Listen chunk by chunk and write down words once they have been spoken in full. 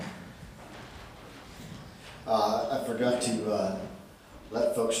I forgot to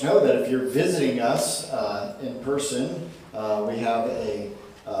let folks know that if you're visiting us in person, we have a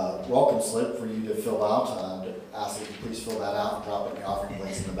welcome slip for you to fill out. I'd ask that you please fill that out and drop it in the offering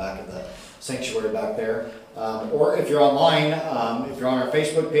place in the back of the sanctuary back there. Or if you're online, if you're on our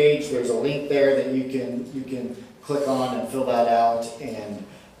Facebook page, there's a link there that you can click on and fill that out, and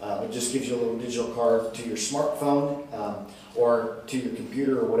it just gives you a little digital card to your smartphone or to your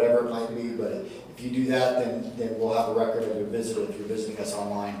computer or whatever it might be. But if you do that, then we'll have a record of your visit if you're visiting us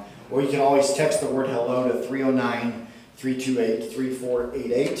online. Or you can always text the word hello to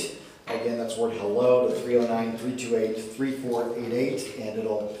 309-328-3488. Again, that's word hello to 309-328-3488, and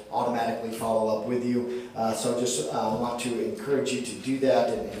it'll automatically follow up with you. So just want to encourage you to do that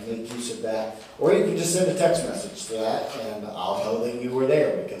and make use of that. Or you can just send a text message to that, and I'll know that you were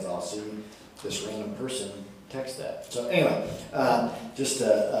there because I'll see this random person text that. So anyway, just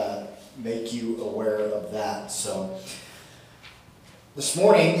to make you aware of that. So this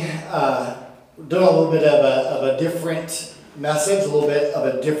morning, we're doing a little bit of a different message, a little bit of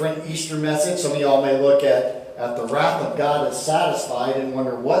a different Easter message. Some of y'all may look at the wrath of God is satisfied and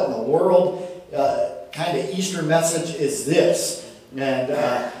wonder what in the world kind of Easter message is this.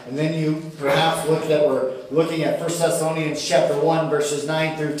 And then you perhaps we're looking at 1 Thessalonians chapter 1 verses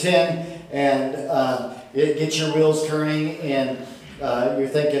 9 through 10, and it gets your wheels turning, and you're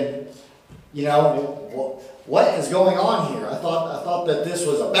thinking, what is going on here? I thought that this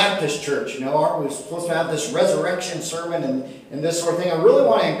was a Baptist church. Aren't we supposed to have this resurrection sermon and this sort of thing? I really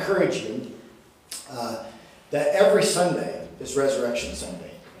want to encourage you that every Sunday is Resurrection Sunday.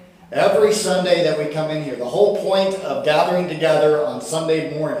 Every Sunday that we come in here, the whole point of gathering together on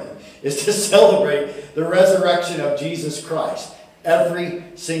Sunday morning is to celebrate the resurrection of Jesus Christ. Every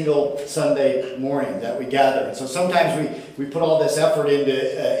single Sunday morning that we gather. And so sometimes we put all this effort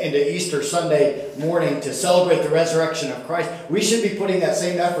into Easter Sunday morning to celebrate the resurrection of Christ. We should be putting that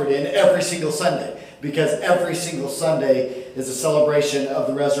same effort in every single Sunday, because every single Sunday is a celebration of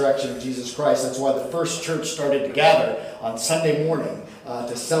the resurrection of Jesus Christ. That's why the first church started to gather on Sunday morning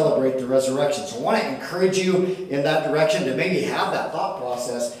to celebrate the resurrection. So I want to encourage you in that direction to maybe have that thought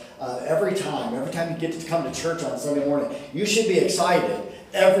process. Every time you get to come to church on Sunday morning, you should be excited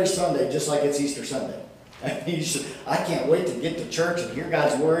every Sunday, just like it's Easter Sunday. I can't wait to get to church and hear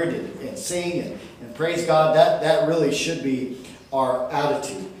God's word and sing and praise God. That really should be our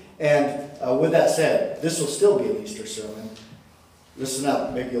attitude. And with that said, this will still be an Easter sermon. Listen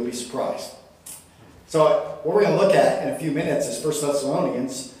up, maybe you'll be surprised. So what we're going to look at in a few minutes is 1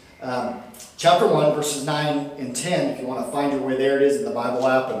 Thessalonians chapter 1, verses 9 and 10, if you want to find your way there. It is in the Bible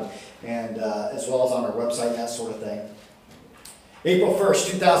app and as well as on our website and that sort of thing. April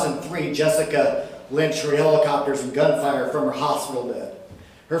 1st, 2003, Jessica Lynch heard helicopters and gunfire from her hospital bed.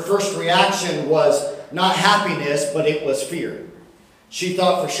 Her first reaction was not happiness, but it was fear. She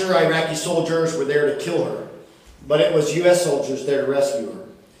thought for sure Iraqi soldiers were there to kill her, but it was U.S. soldiers there to rescue her.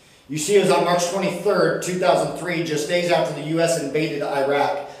 You see, it was on March 23rd, 2003, just days after the U.S. invaded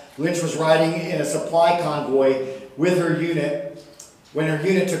Iraq. Lynch was riding in a supply convoy with her unit when her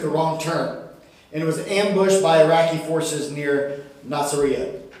unit took a wrong turn and was ambushed by Iraqi forces near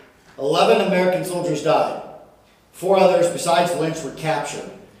Nasiriyah. 11 American soldiers died. 4 others besides Lynch were captured.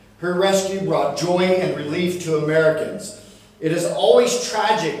 Her rescue brought joy and relief to Americans. It is always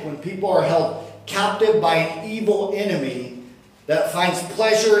tragic when people are held captive by an evil enemy that finds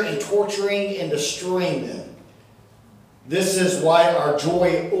pleasure in torturing and destroying them. This is why our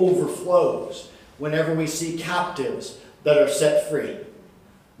joy overflows whenever we see captives that are set free.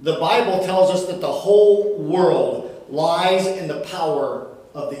 The Bible tells us that the whole world lies in the power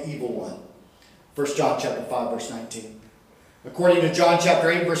of the evil one. 1 John chapter 5, verse 19. According to John chapter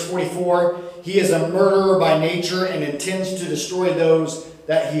 8, verse 44, he is a murderer by nature and intends to destroy those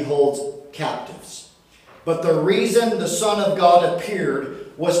that he holds captives. But the reason the Son of God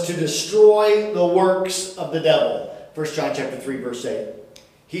appeared was to destroy the works of the devil. 1 John chapter 3, verse 8.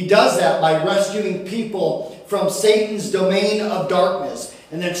 He does that by rescuing people from Satan's domain of darkness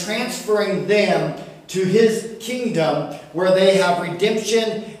and then transferring them to his kingdom where they have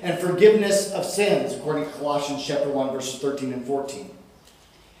redemption and forgiveness of sins, according to Colossians chapter 1, verses 13 and 14.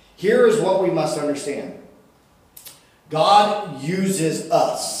 Here is what we must understand. God uses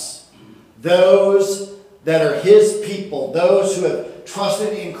us, those that are his people, those who have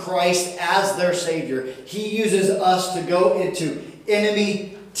trusted in Christ as their Savior. He uses us to go into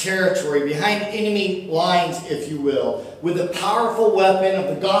enemy territory, behind enemy lines, if you will, with the powerful weapon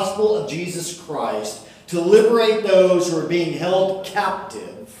of the gospel of Jesus Christ to liberate those who are being held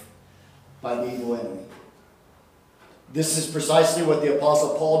captive by the evil enemy. This is precisely what the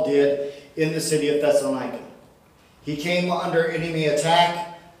Apostle Paul did in the city of Thessalonica. He came under enemy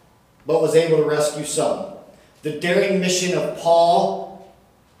attack, but was able to rescue some. The daring mission of Paul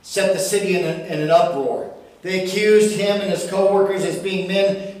set the city in an uproar. They accused him and his co-workers as being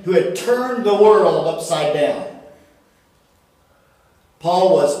men who had turned the world upside down.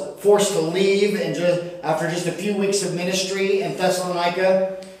 Paul was forced to leave after just a few weeks of ministry in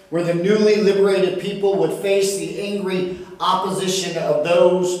Thessalonica, where the newly liberated people would face the angry opposition of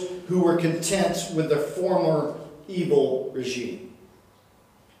those who were content with their former evil regime.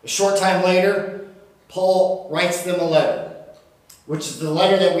 A short time later, Paul writes them a letter, which is the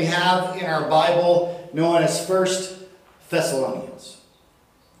letter that we have in our Bible known as 1 Thessalonians.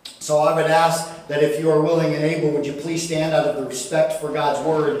 So I would ask that if you are willing and able, would you please stand out of the respect for God's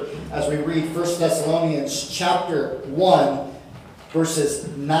word as we read 1 Thessalonians chapter 1, verses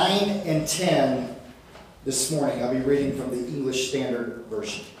 9 and 10 this morning. I'll be reading from the English Standard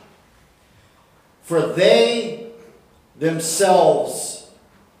Version. For they themselves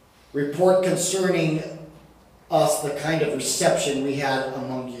report concerning us the kind of reception we had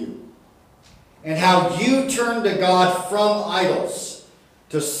among you, and how you turned to God from idols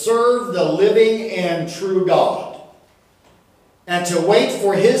to serve the living and true God, and to wait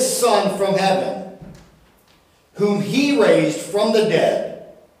for his Son from heaven, whom he raised from the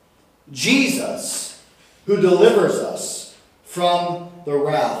dead, Jesus, who delivers us from the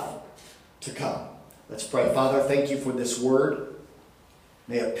wrath to come. Let's pray. Father, thank you for this word.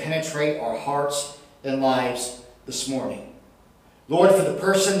 May it penetrate our hearts and lives this morning. Lord, for the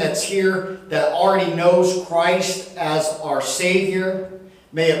person that's here that already knows Christ as our Savior,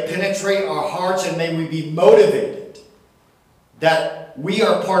 may it penetrate our hearts, and may we be motivated that we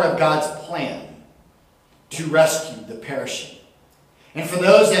are part of God's plan to rescue the perishing. And for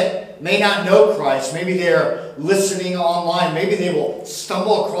those that may not know Christ, maybe they're listening online, maybe they will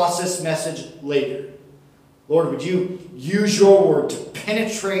stumble across this message later. Lord, would you use your word to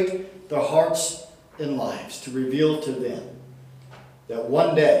penetrate their hearts and lives, to reveal to them that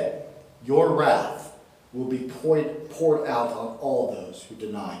one day your wrath will be poured out on all those who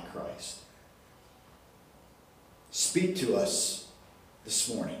deny Christ. Speak to us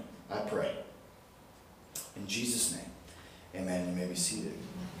this morning, I pray. In Jesus' name, amen. You may be seated.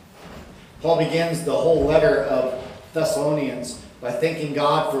 Paul begins the whole letter of Thessalonians by thanking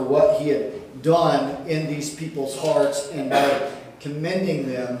God for what he had done in these people's hearts and by commending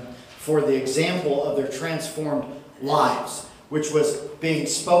them for the example of their transformed lives, which was being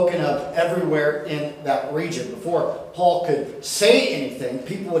spoken of everywhere in that region. Before Paul could say anything,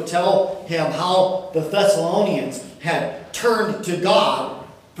 people would tell him how the Thessalonians had turned to God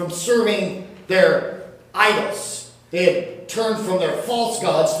from serving their idols. They had turned from their false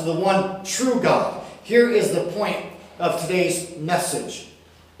gods to the one true God. Here is the point of today's message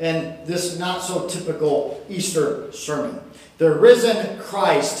and this not so typical Easter sermon. The risen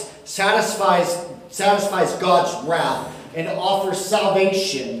Christ satisfies God's wrath and offers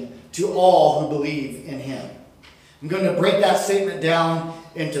salvation to all who believe in him. I'm going to break that statement down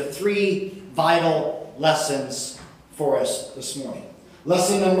into 3 vital lessons for us this morning.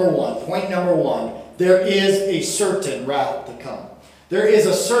 Lesson number 1, point number 1, there is a certain wrath to come. There is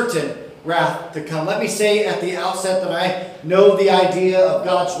a certain wrath to come. Let me say at the outset that I know the idea of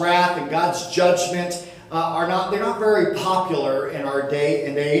God's wrath and God's judgment they're not very popular in our day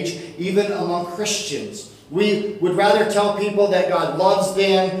and age, even among Christians. We would rather tell people that God loves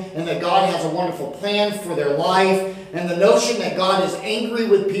them and that God has a wonderful plan for their life. And the notion that God is angry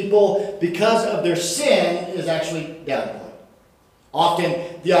with people because of their sin is actually downplayed.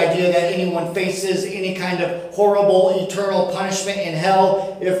 Often the idea that anyone faces any kind of horrible eternal punishment in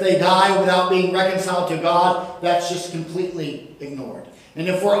hell if they die without being reconciled to God, that's just completely ignored. And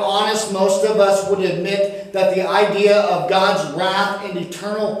if we're honest, most of us would admit that the idea of God's wrath and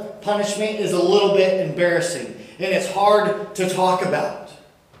eternal punishment is a little bit embarrassing. And it's hard to talk about.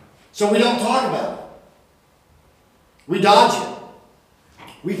 So we don't talk about it. We dodge it.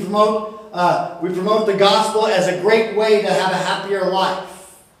 We promote the gospel as a great way to have a happier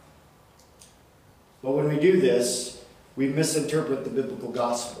life. But when we do this, we misinterpret the biblical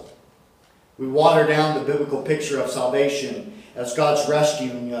gospel. We water down the biblical picture of salvation as God's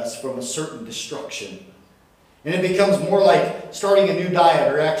rescuing us from a certain destruction. And it becomes more like starting a new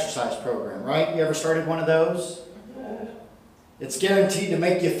diet or exercise program, right? You ever started one of those? It's guaranteed to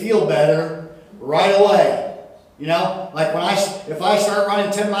make you feel better right away. You know, like if I start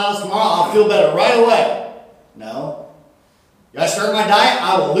running 10 miles tomorrow, I'll feel better right away. No. I start my diet,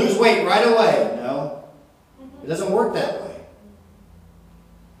 I will lose weight right away. No. It doesn't work that way.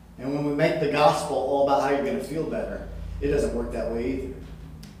 And when we make the gospel all about how you're going to feel better, it doesn't work that way either.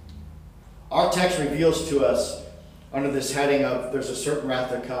 Our text reveals to us under this heading of there's a certain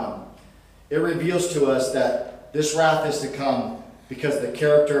wrath to come. It reveals to us that this wrath is to come because the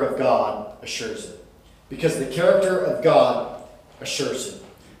character of God assures it. Because the character of God assures it.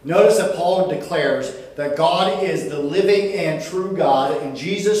 Notice that Paul declares that God is the living and true God, and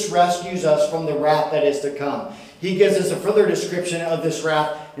Jesus rescues us from the wrath that is to come. He gives us a further description of this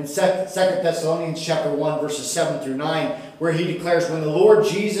wrath in 2 Thessalonians chapter 1, verses 7 through 9, where he declares, when the Lord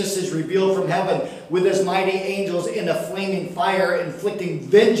Jesus is revealed from heaven with his mighty angels in a flaming fire, inflicting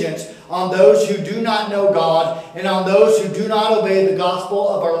vengeance on those who do not know God and on those who do not obey the gospel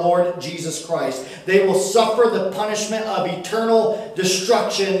of our Lord Jesus Christ. They will suffer the punishment of eternal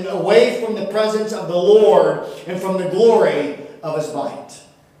destruction away from the presence of the Lord and from the glory of his might.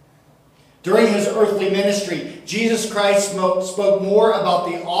 During his earthly ministry, Jesus Christ spoke more about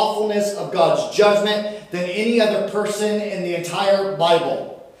the awfulness of God's judgment than any other person in the entire Bible.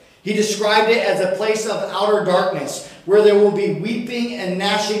 He described it as a place of outer darkness, where there will be weeping and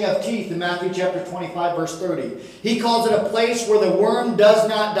gnashing of teeth in Matthew chapter 25, verse 30. He calls it a place where the worm does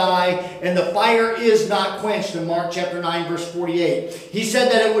not die and the fire is not quenched in Mark chapter 9, verse 48. He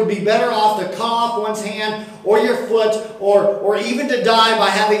said that it would be better off to cut off one's hand or your foot or even to die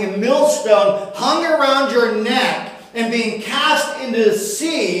by having a millstone hung around your neck and being cast into the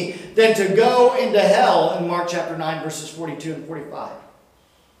sea than to go into hell in Mark chapter 9, verses 42 and 45.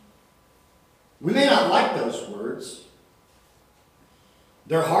 We may not like those words.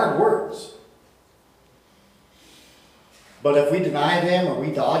 They're hard words. But if we deny them or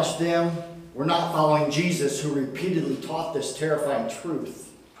we dodge them, we're not following Jesus, who repeatedly taught this terrifying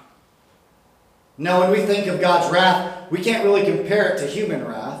truth. Now, when we think of God's wrath, we can't really compare it to human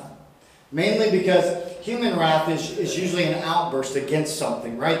wrath. Mainly because human wrath is usually an outburst against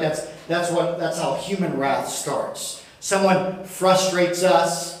something, right? That's how human wrath starts. Someone frustrates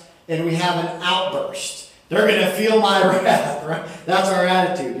us and we have an outburst. They're going to feel my wrath, right? That's our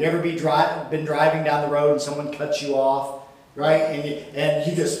attitude. You ever been driving down the road and someone cuts you off, right?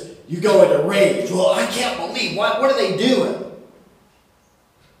 And you go into rage. Well, I can't believe, what are they doing?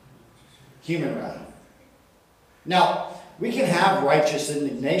 Human wrath. Now, we can have righteous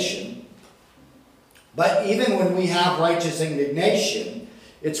indignation, but even when we have righteous indignation,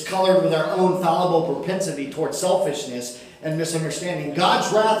 it's colored with our own fallible propensity towards selfishness and misunderstanding.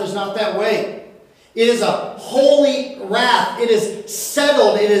 God's wrath is not that way. It is a holy wrath. It is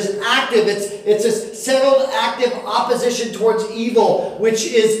settled. It is active. It's a settled, active opposition towards evil, which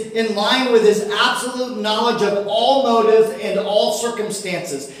is in line with his absolute knowledge of all motives and all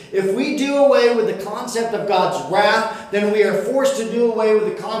circumstances. If we do away with the concept of God's wrath, then we are forced to do away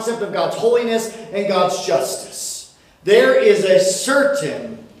with the concept of God's holiness and God's justice. There is a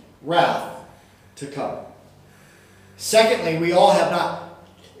certain wrath to come. Secondly, we all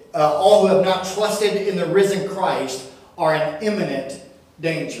who have not trusted in the risen Christ are in imminent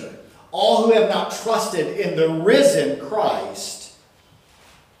danger. All who have not trusted in the risen Christ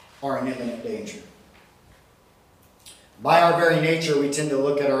are in imminent danger. By our very nature, we tend to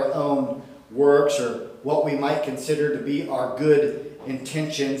look at our own works or what we might consider to be our good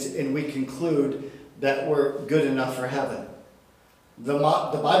intentions, and we conclude that we're good enough for heaven. The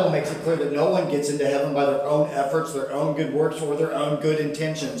Bible makes it clear that no one gets into heaven by their own efforts, their own good works, or their own good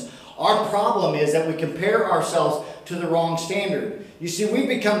intentions. Our problem is that we compare ourselves to the wrong standard. You see, we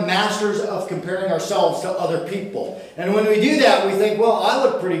become masters of comparing ourselves to other people. And when we do that, we think, well, I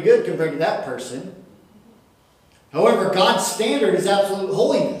look pretty good compared to that person. However, God's standard is absolute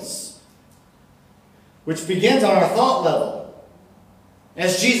holiness, which begins on our thought level.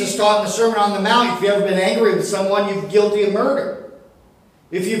 As Jesus taught in the Sermon on the Mount, if you've ever been angry with someone, you're guilty of murder.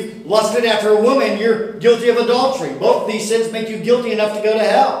 If you've lusted after a woman, you're guilty of adultery. Both of these sins make you guilty enough to go to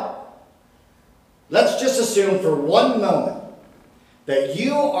hell. Let's just assume for one moment that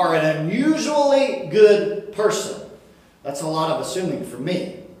you are an unusually good person. That's a lot of assuming for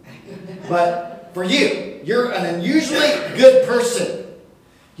me. But for you, you're an unusually good person.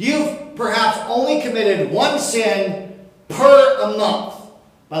 You've perhaps only committed one sin per a month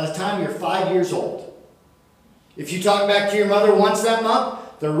by the time you're 5 years old. If you talk back to your mother once that month,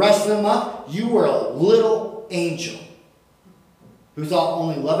 the rest of the month, you were a little angel who thought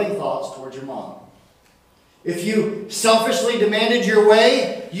only loving thoughts towards your mom. If you selfishly demanded your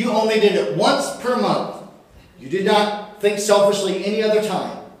way, you only did it once per month. You did not think selfishly any other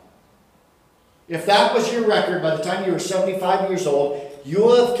time. If that was your record by the time you were 75 years old, you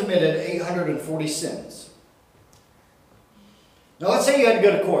will have committed 840 sins. Now let's say you had to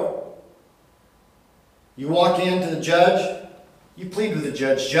go to court. You walk in to the judge. You plead with the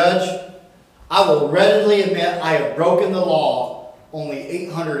judge. Judge, I will readily admit I have broken the law only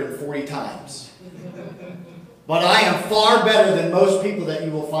 840 times. but I am far better than most people that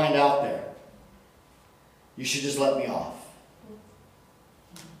you will find out there. You should just let me off.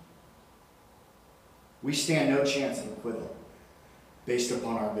 We stand no chance of acquittal based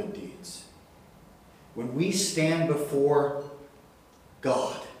upon our good deeds. When we stand before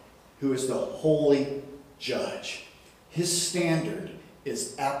God, who is the holy judge, his standard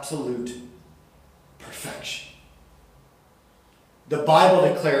is absolute perfection. The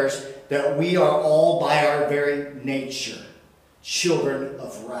Bible declares that we are all by our very nature children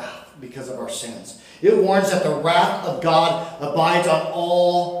of wrath because of our sins. It warns that the wrath of God abides on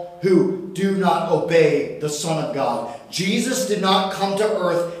all who do not obey the Son of God. Jesus did not come to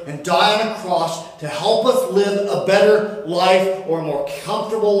earth and die on a cross to help us live a better life or a more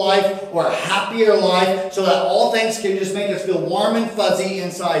comfortable life or a happier life so that all things can just make us feel warm and fuzzy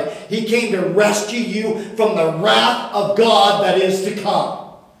inside. He came to rescue you from the wrath of God that is to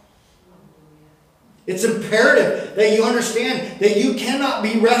come. It's imperative that you understand that you cannot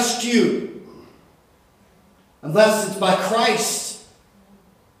be rescued unless it's by Christ.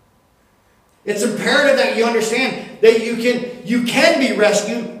 It's imperative that you understand that you can be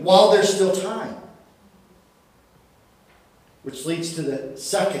rescued while there's still time. Which leads to the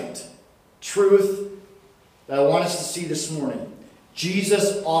second truth that I want us to see this morning.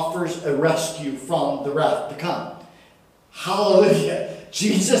 Jesus offers a rescue from the wrath to come. Hallelujah.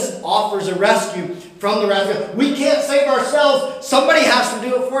 Jesus offers a rescue from the wrath of God. We can't save ourselves. Somebody has to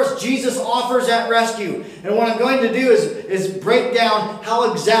do it for us. Jesus offers that rescue. And what I'm going to do is break down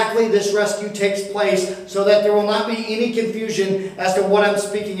how exactly this rescue takes place so that there will not be any confusion as to what I'm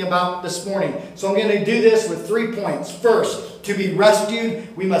speaking about this morning. So I'm going to do this with 3 points. First, to be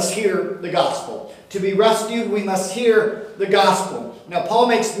rescued, we must hear the gospel. To be rescued, we must hear the gospel. Now, Paul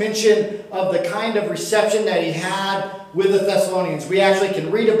makes mention of the kind of reception that he had with the Thessalonians. We actually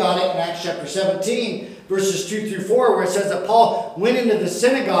can read about it in Acts chapter 17, verses 2 through 4, where it says that Paul went into the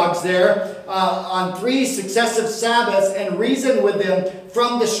synagogues there on 3 successive Sabbaths and reasoned with them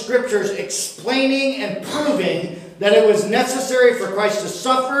from the Scriptures, explaining and proving that it was necessary for Christ to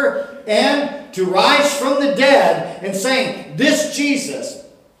suffer and to rise from the dead, and saying, "This Jesus,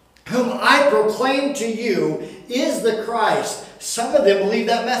 whom I proclaim to you, is the Christ." Some of them believed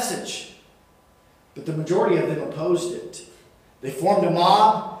that message, but the majority of them opposed it. They formed a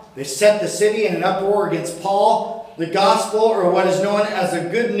mob. They set the city in an uproar against Paul. The gospel, or what is known as the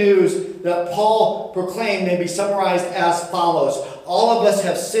good news that Paul proclaimed, may be summarized as follows. All of us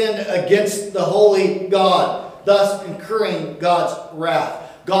have sinned against the holy God, thus incurring God's wrath.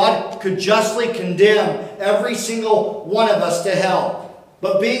 God could justly condemn every single one of us to hell.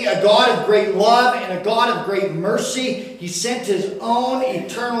 But being a God of great love and a God of great mercy, he sent his own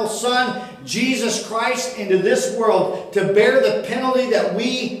eternal Son, Jesus Christ, into this world to bear the penalty that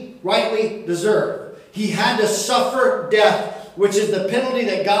we rightly deserve. He had to suffer death, which is the penalty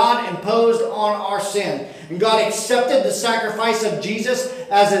that God imposed on our sin. And God accepted the sacrifice of Jesus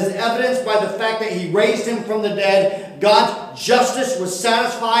as is evidenced by the fact that he raised him from the dead. God's justice was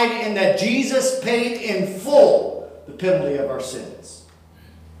satisfied in that Jesus paid in full the penalty of our sins.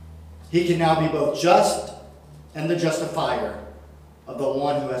 He can now be both just and the justifier of the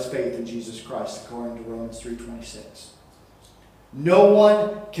one who has faith in Jesus Christ, according to Romans 3:26. No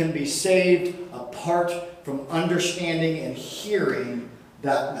one can be saved apart from understanding and hearing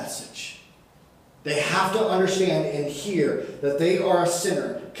that message. They have to understand and hear that they are a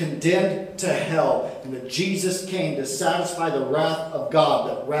sinner, condemned to hell, and that Jesus came to satisfy the wrath of God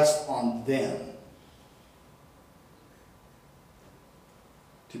that rests on them.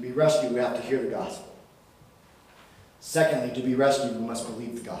 To be rescued, we have to hear the gospel. Secondly, to be rescued, we must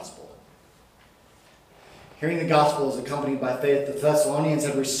believe the gospel. Hearing the gospel is accompanied by faith. The Thessalonians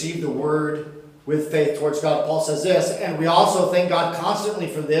had received the word with faith towards God. Paul says this, and we also thank God constantly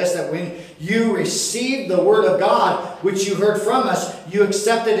for this, that when you received the word of God, which you heard from us, you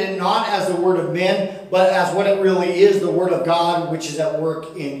accepted it not as the word of men, but as what it really is, the word of God, which is at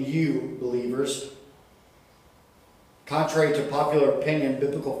work in you, believers. Contrary to popular opinion,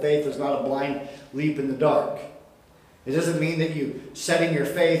 biblical faith is not a blind leap in the dark. It doesn't mean that you setting your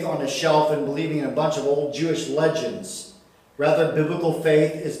faith on a shelf and believing in a bunch of old Jewish legends. Rather, biblical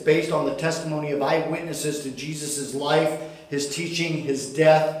faith is based on the testimony of eyewitnesses to Jesus' life, his teaching, his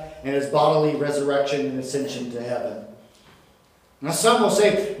death, and his bodily resurrection and ascension to heaven. Now some will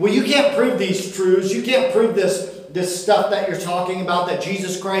say, well, you can't prove these truths. You can't prove this stuff that you're talking about, that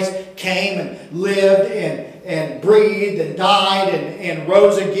Jesus Christ came and lived and breathed and died and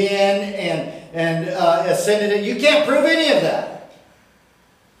rose again and ascended. You can't prove any of that.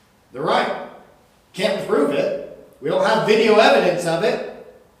 They're right. Can't prove it. We don't have video evidence of it.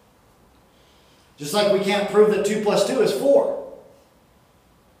 Just like we can't prove that 2 plus 2 is 4.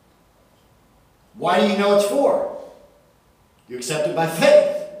 Why do you know it's 4? You accept it by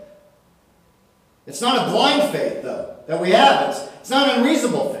faith. It's not a blind faith, though, that we have. It's not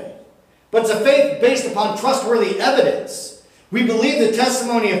unreasonable faith. But it's a faith based upon trustworthy evidence. We believe the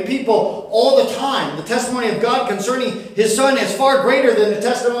testimony of people all the time. The testimony of God concerning His Son is far greater than the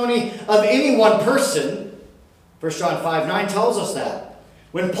testimony of any one person. 1 John 5:9 tells us that.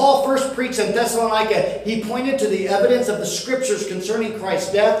 When Paul first preached in Thessalonica, he pointed to the evidence of the Scriptures concerning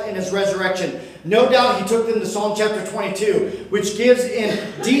Christ's death and His resurrection. No doubt he took them to Psalm chapter 22, which gives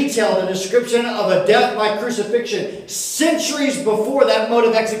in detail the description of a death by crucifixion centuries before that mode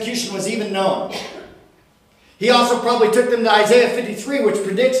of execution was even known. He also probably took them to Isaiah 53, which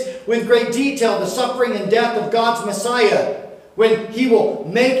predicts with great detail the suffering and death of God's Messiah, when He will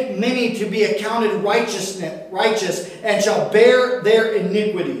make many to be accounted righteous and shall bear their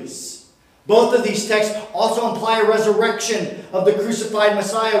iniquities. Both of these texts also imply a resurrection of the crucified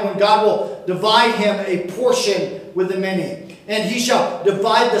Messiah, when God will divide Him a portion with the many. And He shall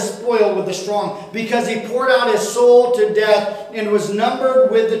divide the spoil with the strong, because He poured out His soul to death and was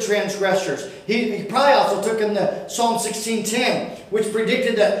numbered with the transgressors. He probably also took him to Psalm 16:10, which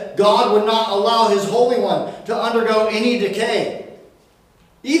predicted that God would not allow His Holy One to undergo any decay.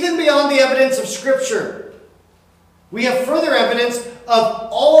 Even beyond the evidence of Scripture, we have further evidence of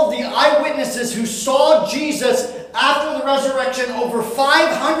all of the eyewitnesses who saw Jesus after the resurrection, over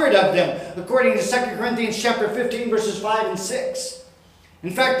 500 of them, according to 2 Corinthians chapter 15, verses 5 and 6.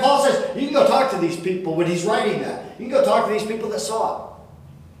 In fact, Paul says, you can go talk to these people when he's writing that. You can go talk to these people that saw it.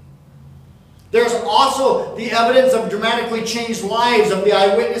 There's also the evidence of dramatically changed lives of the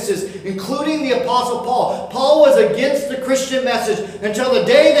eyewitnesses, including the Apostle Paul. Paul was against the Christian message until the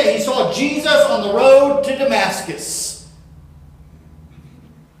day that he saw Jesus on the road to Damascus.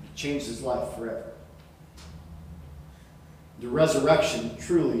 It changed his life forever. The resurrection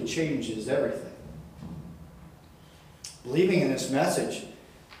truly changes everything. Believing in this message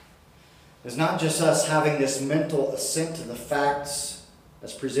is not just us having this mental assent to the facts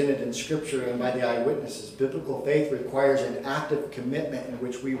as presented in Scripture and by the eyewitnesses. Biblical faith requires an active commitment in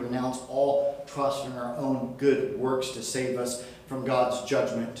which we renounce all trust in our own good works to save us from God's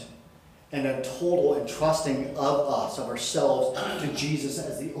judgment, and a total entrusting of us, of ourselves, to Jesus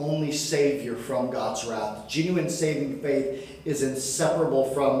as the only Savior from God's wrath. Genuine saving faith is inseparable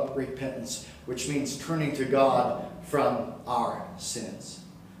from repentance, which means turning to God from our sins.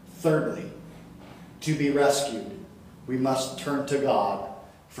 Thirdly, to be rescued, we must turn to God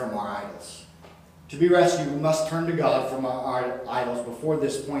from our idols. To be rescued, we must turn to God from our idols. Before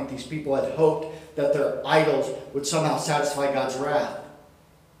this point, these people had hoped that their idols would somehow satisfy God's wrath.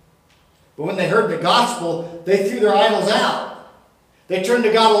 But when they heard the gospel, they threw their idols out. They turned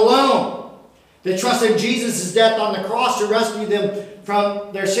to God alone. They trusted Jesus' death on the cross to rescue them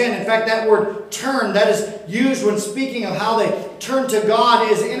from their sin. In fact, that word turn, that is used when speaking of how they turn to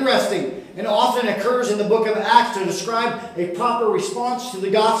God, is interesting and often occurs in the book of Acts to describe a proper response to the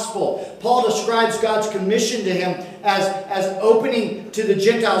gospel. Paul describes God's commission to him as opening to the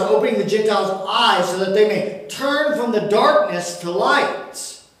Gentiles, opening the Gentiles' eyes so that they may turn from the darkness to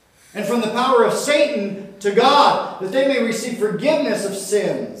light, and from the power of Satan to God, that they may receive forgiveness of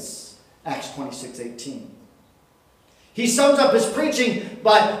sins. Acts 26:18. He sums up his preaching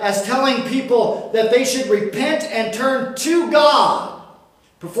as telling people that they should repent and turn to God,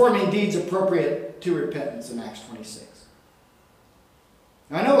 performing deeds appropriate to repentance in Acts 26.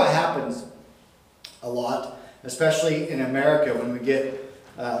 Now, I know what happens a lot, especially in America, when we get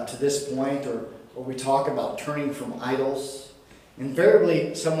to this point or we talk about turning from idols.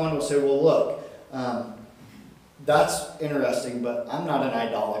 Invariably, someone will say, well, look, that's interesting, but I'm not an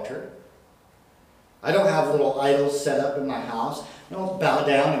idolater. I don't have little idols set up in my house. I don't bow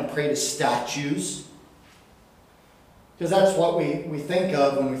down and pray to statues. Because that's what we think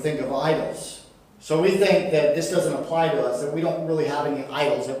of when we think of idols. So we think that this doesn't apply to us, that we don't really have any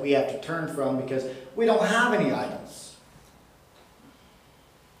idols that we have to turn from because we don't have any idols.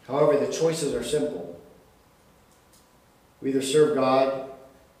 However, the choices are simple. We either serve God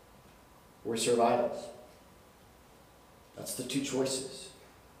or we serve idols. That's the two choices.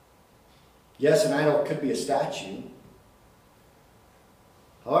 Yes, an idol could be a statue.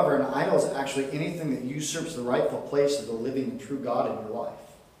 However, an idol is actually anything that usurps the rightful place of the living and true God in your life.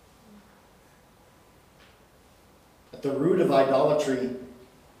 At the root of idolatry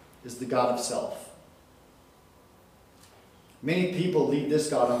is the God of self. Many people leave this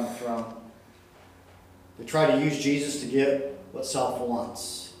God on the throne. They try to use Jesus to get what self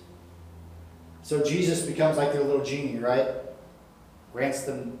wants. So Jesus becomes like their little genie, right? Grants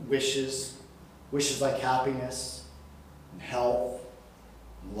them wishes, wishes like happiness and health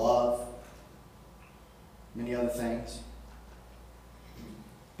and love, many other things.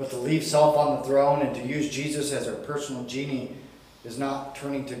 But to leave self on the throne and to use Jesus as our personal genie is not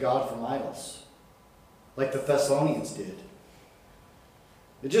turning to God from idols, like the Thessalonians did.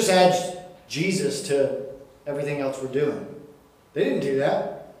 It just adds Jesus to everything else we're doing. They didn't do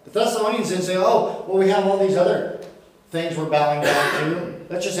that. The Thessalonians didn't say, oh, well, we have all these other things we're bowing down to.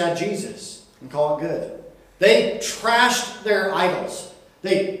 Let's just add Jesus and call it good. They trashed their idols.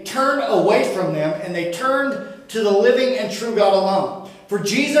 They turned away from them and they turned to the living and true God alone. For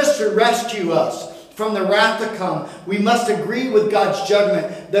Jesus to rescue us from the wrath to come, we must agree with God's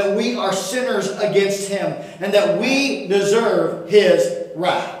judgment that we are sinners against Him and that we deserve His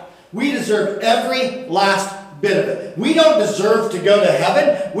wrath. We deserve every last bit of it. We don't deserve to go to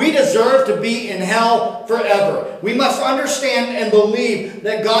heaven. We deserve to be in hell forever. We must understand and believe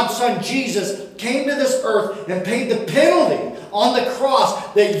that God's Son Jesus came to this earth and paid the penalty on the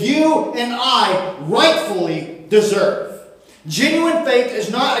cross that you and I rightfully deserve. Genuine faith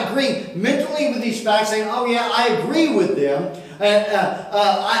is not agreeing mentally with these facts, saying, oh yeah, I agree with them,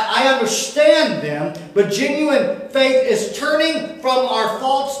 I understand them, but genuine faith is turning from our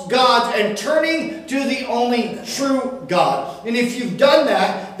false gods and turning to the only true God. And if you've done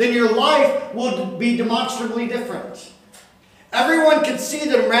that, then your life will be demonstrably different. Everyone can see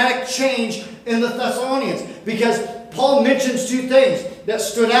the dramatic change in the Thessalonians because Paul mentions two things that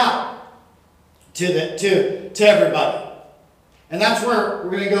stood out to everybody. And that's where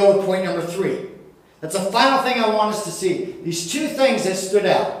we're going to go with point number 3. That's the final thing I want us to see. These two things that stood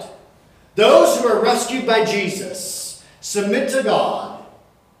out. Those who are rescued by Jesus submit to God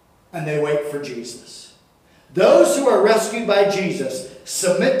and they wait for Jesus. Those who are rescued by Jesus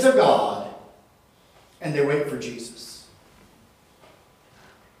submit to God and they wait for Jesus.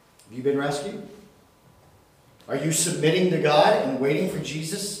 Have you been rescued? Are you submitting to God and waiting for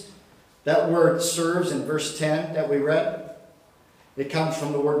Jesus? That word serves in verse 10 that we read. It comes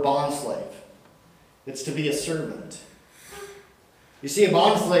from the word bondslave. It's to be a servant. You see, a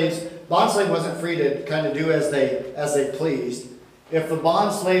bondslave wasn't free to kind of do as they pleased. If the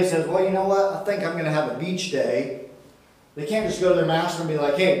bondslave says, well, you know what, I think I'm going to have a beach day, they can't just go to their master and be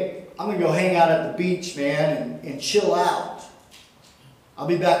like, hey, I'm going to go hang out at the beach, man, and chill out. I'll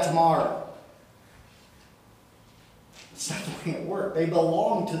be back tomorrow. It's not the way it worked. They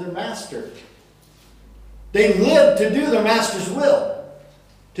belong to their master. They live to do their master's will,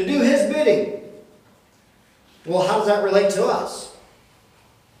 to do his bidding. Well, how does that relate to us?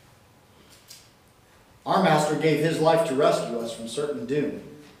 Our master gave his life to rescue us from certain doom.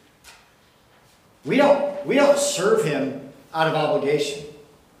 We don't serve him out of obligation.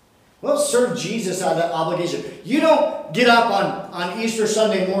 We don't serve Jesus out of obligation. You don't get up on Easter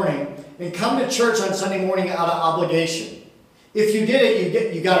Sunday morning and come to church on Sunday morning out of obligation. If you did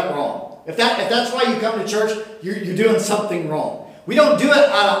it, you got it wrong. If that's why you come to church, you're doing something wrong. We don't do it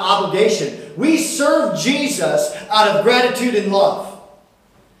out of obligation. We serve Jesus out of gratitude and love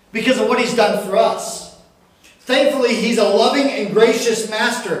because of what he's done for us. Thankfully, he's a loving and gracious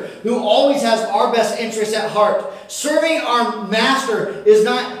master who always has our best interests at heart. Serving our master is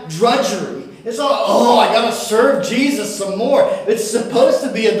not drudgery. It's not, oh, I got to serve Jesus some more. It's supposed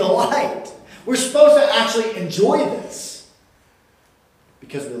to be a delight. We're supposed to actually enjoy this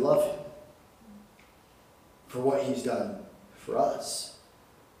because we love him for what he's done for us.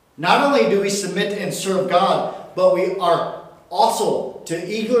 Not only do we submit and serve God, but we are also to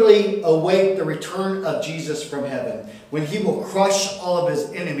eagerly await the return of Jesus from heaven, when he will crush all of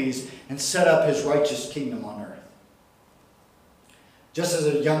his enemies and set up his righteous kingdom on earth. Just as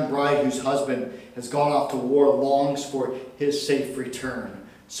a young bride whose husband has gone off to war longs for his safe return,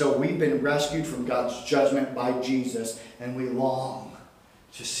 so we've been rescued from God's judgment by Jesus, and we long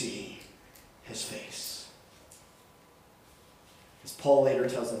to see his face. As Paul later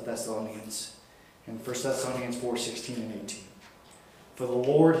tells the Thessalonians in 1 Thessalonians 4:16 and 18. For the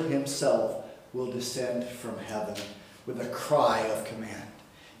Lord himself will descend from heaven with a cry of command,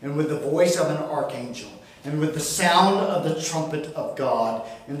 and with the voice of an archangel, and with the sound of the trumpet of God,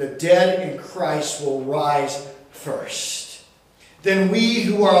 and the dead in Christ will rise first. Then we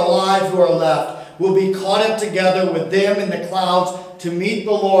who are alive, who are left, will be caught up together with them in the clouds to meet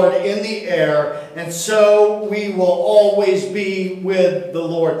the Lord in the air, and so we will always be with the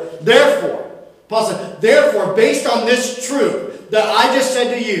Lord. Therefore, Paul said, therefore, based on this truth that I just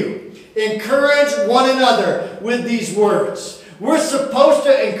said to you, encourage one another with these words. We're supposed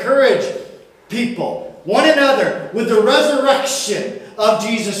to encourage people, one another, with the resurrection of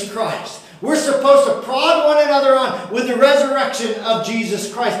Jesus Christ. We're supposed to prod one another on with the resurrection of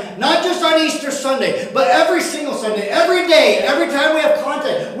Jesus Christ. Not just on Easter Sunday, but every single Sunday, every day, every time we have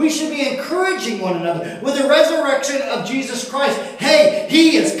contact. We should be encouraging one another with the resurrection of Jesus Christ. Hey,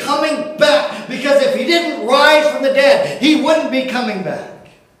 He is coming back. Because if He didn't rise from the dead, He wouldn't be coming back.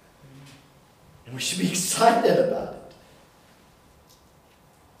 And we should be excited about it.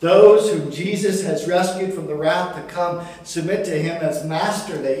 Those whom Jesus has rescued from the wrath to come submit to Him as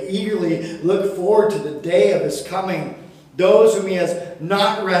Master. They eagerly look forward to the day of His coming. Those whom He has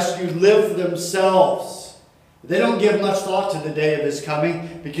not rescued live for themselves. They don't give much thought to the day of His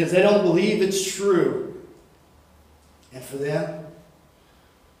coming because they don't believe it's true. And for them,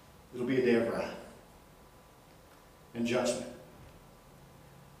 it'll be a day of wrath and judgment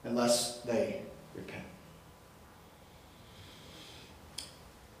unless they repent.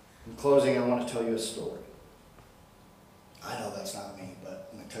 In closing, I want to tell you a story. I know that's not me, but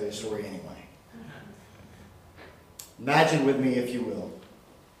I'm going to tell you a story anyway. Imagine with me, if you will,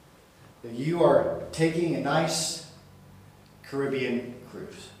 that you are taking a nice Caribbean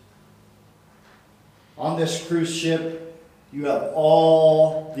cruise. On this cruise ship, you have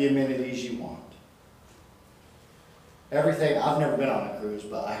all the amenities you want. Everything. I've never been on a cruise,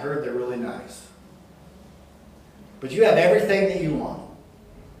 but I heard they're really nice. But you have everything that you want.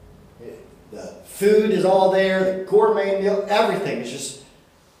 The food is all there, the gourmet meal, everything. It's just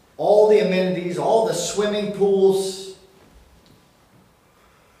all the amenities, all the swimming pools.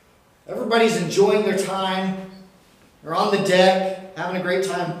 Everybody's enjoying their time. They're on the deck, having a great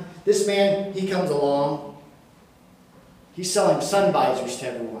time. This man, he comes along. He's selling sun visors to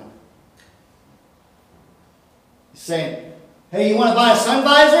everyone. He's saying, hey, you want to buy a sun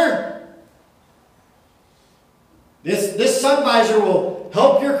visor? This sun visor will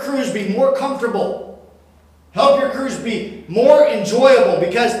help your cruise be more comfortable. Help your cruise be more enjoyable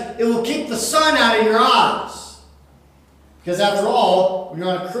because it will keep the sun out of your eyes. Because after all, when you're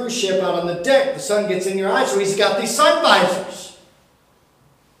on a cruise ship out on the deck, the sun gets in your eyes, so he's got these sun visors.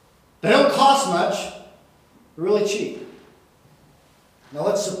 They don't cost much. They're really cheap. Now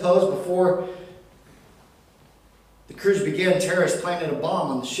let's suppose before the cruise began, terrorists planted a bomb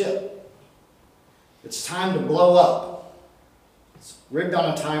on the ship. It's time to blow up. It's rigged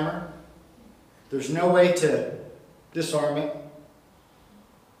on a timer. There's no way to disarm it.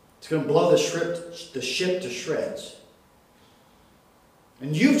 It's going to blow the ship to shreds.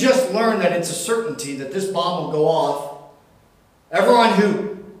 And you've just learned that it's a certainty that this bomb will go off. Everyone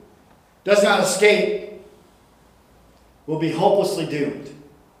who does not escape will be hopelessly doomed.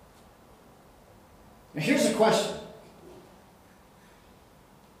 Now here's the question.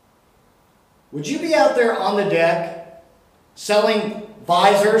 Would you be out there on the deck selling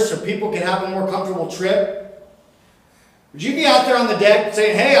visors so people can have a more comfortable trip? Would you be out there on the deck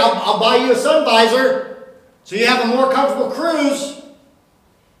saying, hey, I'll buy you a sun visor so you have a more comfortable cruise?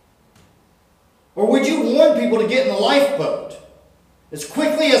 Or would you warn people to get in the lifeboat as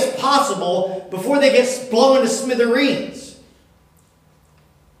quickly as possible before they get blown to smithereens?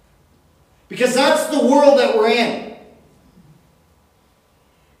 Because that's the world that we're in.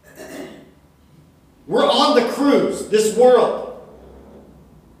 We're on the cruise, this world.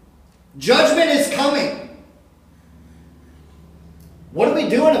 Judgment is coming. What are we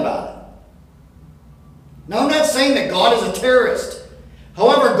doing about it? Now, I'm not saying that God is a terrorist.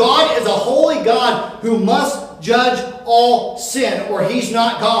 However, God is a holy God who must judge all sin, or He's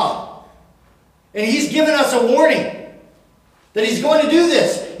not God. And He's given us a warning that He's going to do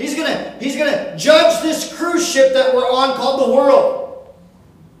this. He's going to judge this cruise ship that we're on called the world.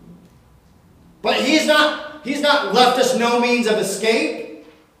 But He's not left us no means of escape.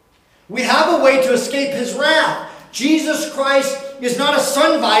 We have a way to escape His wrath. Jesus Christ is not a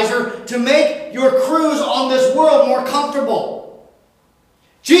sun visor to make your cruise on this world more comfortable.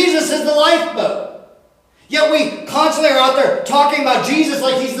 Jesus is the lifeboat. Yet we constantly are out there talking about Jesus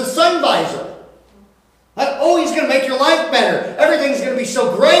like He's the sun visor. Like, oh, He's going to make your life better. Everything's going to be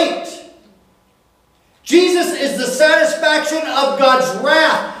so great. Jesus is the satisfaction of God's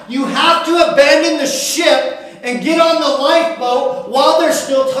wrath. You have to abandon the ship and get on the lifeboat while there's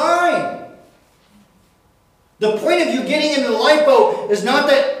still time. The point of you getting into the lifeboat is not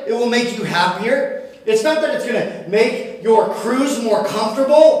that it will make you happier. It's not that it's going to make your cruise more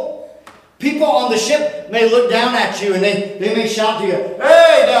comfortable. People on the ship may look down at you and they may shout to you,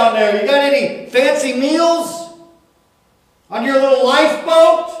 hey, down there, you got any fancy meals on your little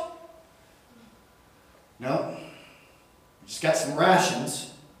lifeboat? No, just got some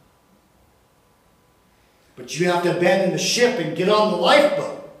rations. But you have to abandon the ship and get on the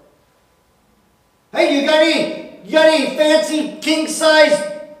lifeboat. Hey, you got any fancy king-size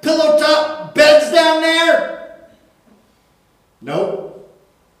pillow top beds down there? Nope.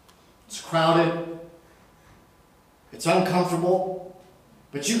 It's crowded. It's uncomfortable.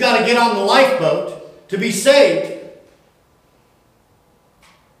 But you got to get on the lifeboat to be saved.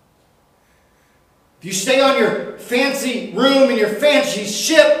 If you stay on your fancy room in your fancy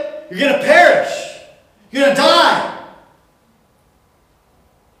ship, you're going to perish. You're going to die.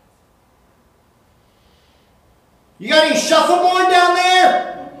 You got any shuffleboard down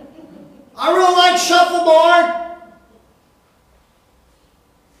there? I really like shuffleboard.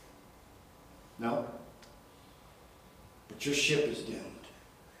 No. But your ship is doomed.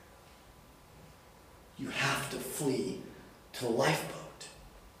 You have to flee to the lifeboat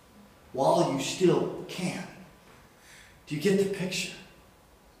while you still can. Do you get the picture?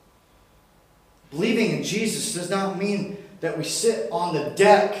 Believing in Jesus does not mean that we sit on the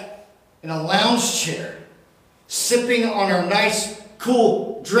deck in a lounge chair, sipping on our nice,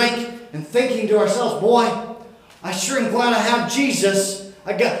 cool drink and thinking to ourselves, boy, I sure am glad I have Jesus.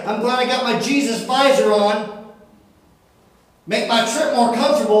 I'm glad I got my Jesus visor on. Make my trip more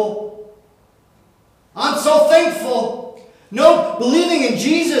comfortable. I'm so thankful. No, believing in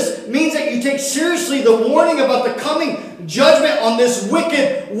Jesus means that you take seriously the warning about the coming judgment on this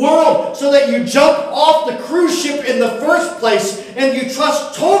wicked world, so that you jump off the cruise ship in the first place and you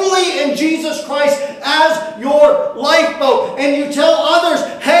trust totally in Jesus Christ as your lifeboat, and you tell others,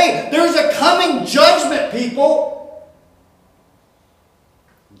 hey, there's a coming judgment, people.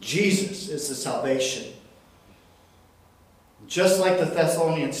 Jesus is the salvation. Just like the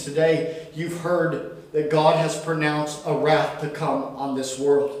Thessalonians today, you've heard that God has pronounced a wrath to come on this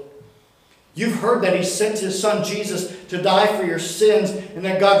world. You've heard that He sent His Son Jesus to die for your sins, and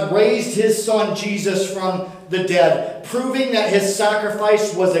that God raised His Son Jesus from the dead, proving that His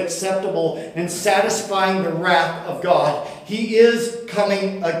sacrifice was acceptable and satisfying the wrath of God. He is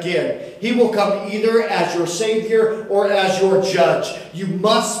coming again. He will come either as your Savior or as your judge. You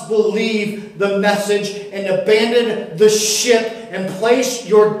must believe the message and abandon the ship and place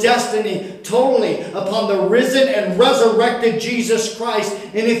your destiny totally upon the risen and resurrected Jesus Christ.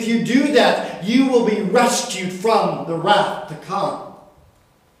 And if you do that, you will be rescued from the wrath to come.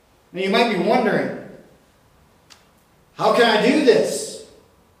 Now you might be wondering, how can I do this?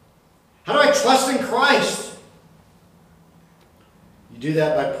 How do I trust in Christ? You do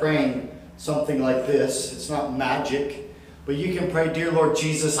that by praying something like this. It's not magic, but you can pray, Dear Lord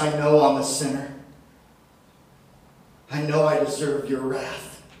Jesus, I know I'm a sinner. I know I deserve your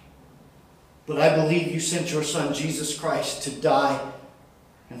wrath. But I believe you sent your Son, Jesus Christ, to die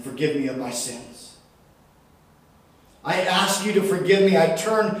and forgive me of my sins. I ask you to forgive me. I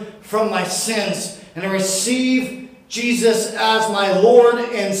turn from my sins and I receive Jesus as my Lord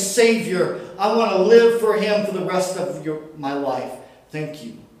and Savior. I want to live for Him for the rest of my life. Thank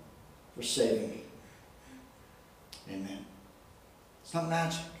you for saving me. Amen. It's not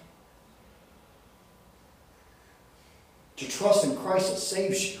magic. To trust in Christ that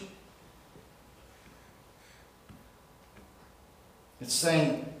saves you. It's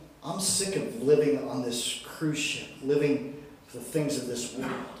saying, I'm sick of living on this cruise ship, living for the things of this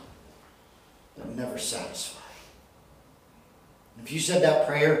world that never satisfy. If you said that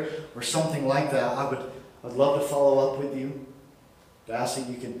prayer or something like that, I'd love to follow up with you. To ask that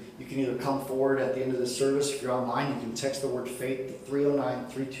you can either come forward at the end of the service. If you're online, you can text the word faith to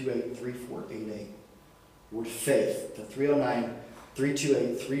 309-328-3488. Word faith to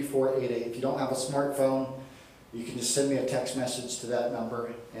 309-328-3488. If you don't have a smartphone, you can just send me a text message to that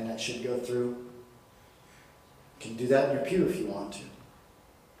number and that should go through. You can do that in your pew if you want to.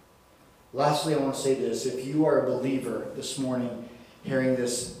 Lastly, I want to say this. If you are a believer this morning hearing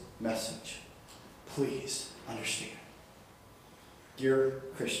this message, please understand. Dear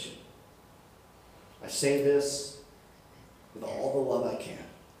Christian, I say this with all the love I can.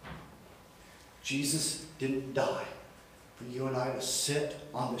 Jesus didn't die for you and I to sit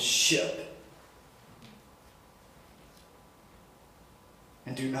on the ship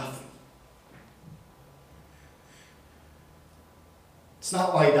and do nothing. It's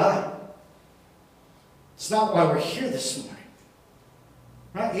not why He died. It's not why we're here this morning.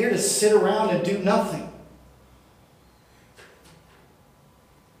 We're not here to sit around and do nothing.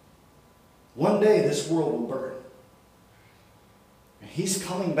 One day this world will burn. And He's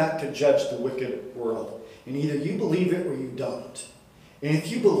coming back to judge the wicked world. And either you believe it or you don't. And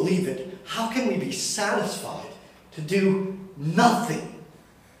if you believe it, how can we be satisfied to do nothing?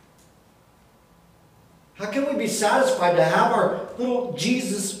 How can we be satisfied to have our little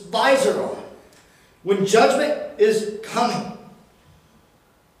Jesus visor on when judgment is coming?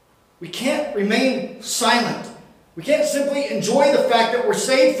 We can't remain silent We can't simply enjoy the fact that we're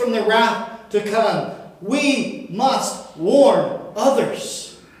saved from the wrath to come. We must warn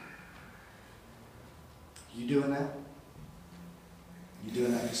others. You doing that? You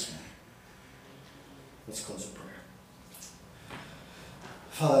doing that this morning? Let's close in prayer.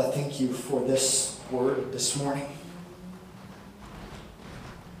 Father, I thank you for this word this morning.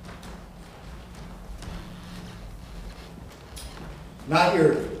 Not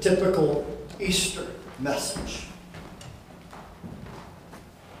your typical Easter message.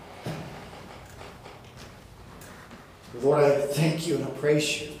 Lord, I thank you and I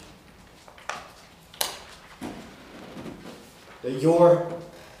praise you that your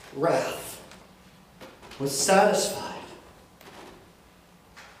wrath was satisfied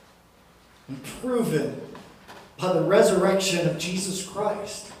and proven by the resurrection of Jesus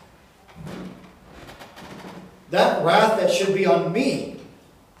Christ. That wrath that should be on me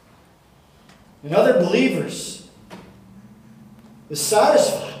and other believers is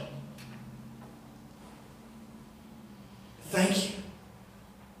satisfied. Thank you.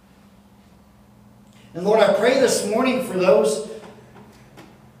 And Lord, I pray this morning for those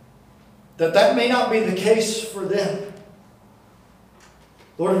that may not be the case for them.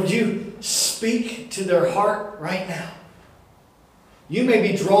 Lord, would you speak to their heart right now? You may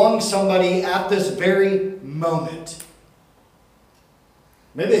be drawing somebody at this very moment.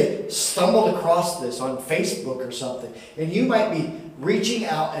 Maybe they stumbled across this on Facebook or something, and you might be reaching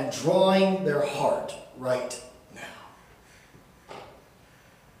out and drawing their heart right now.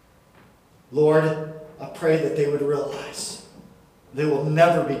 Lord, I pray that they would realize they will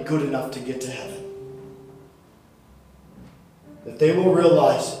never be good enough to get to heaven. That they will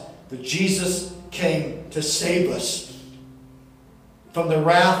realize that Jesus came to save us from the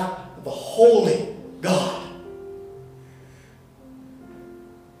wrath of a holy God.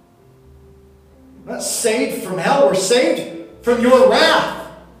 We're not saved from hell, we're saved from your wrath.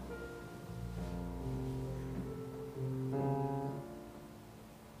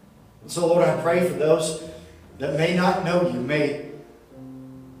 And so, Lord, I pray for those that may not know you. May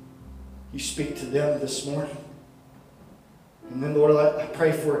you speak to them this morning. And then, Lord, I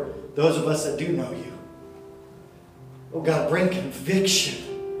pray for those of us that do know you. Oh God, bring conviction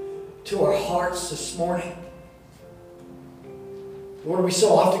to our hearts this morning. Lord, we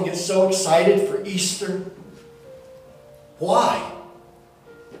so often get so excited for Easter. Why?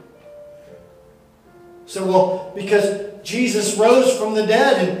 So, well, because Jesus rose from the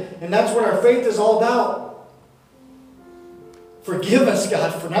dead, and that's what our faith is all about. Forgive us,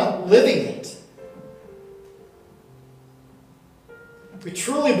 God, for not living it. We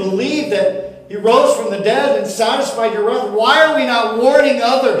truly believe that He rose from the dead and satisfied your wrath. Why are we not warning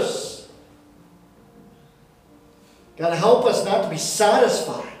others? God, help us not to be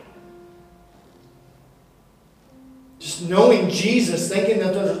satisfied just knowing Jesus, thinking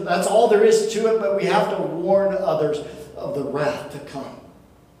that that's all there is to it, but we have to warn others of the wrath to come.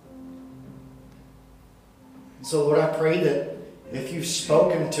 And so, Lord, I pray that if you've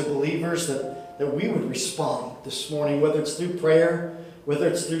spoken to believers, that we would respond this morning, whether it's through prayer, whether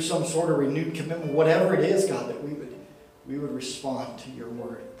it's through some sort of renewed commitment, whatever it is, God, that we would respond to your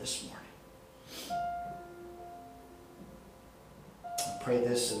word this morning. I pray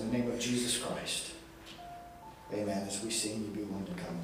this in the name of Jesus Christ. Amen. As we sing, you be willing to come.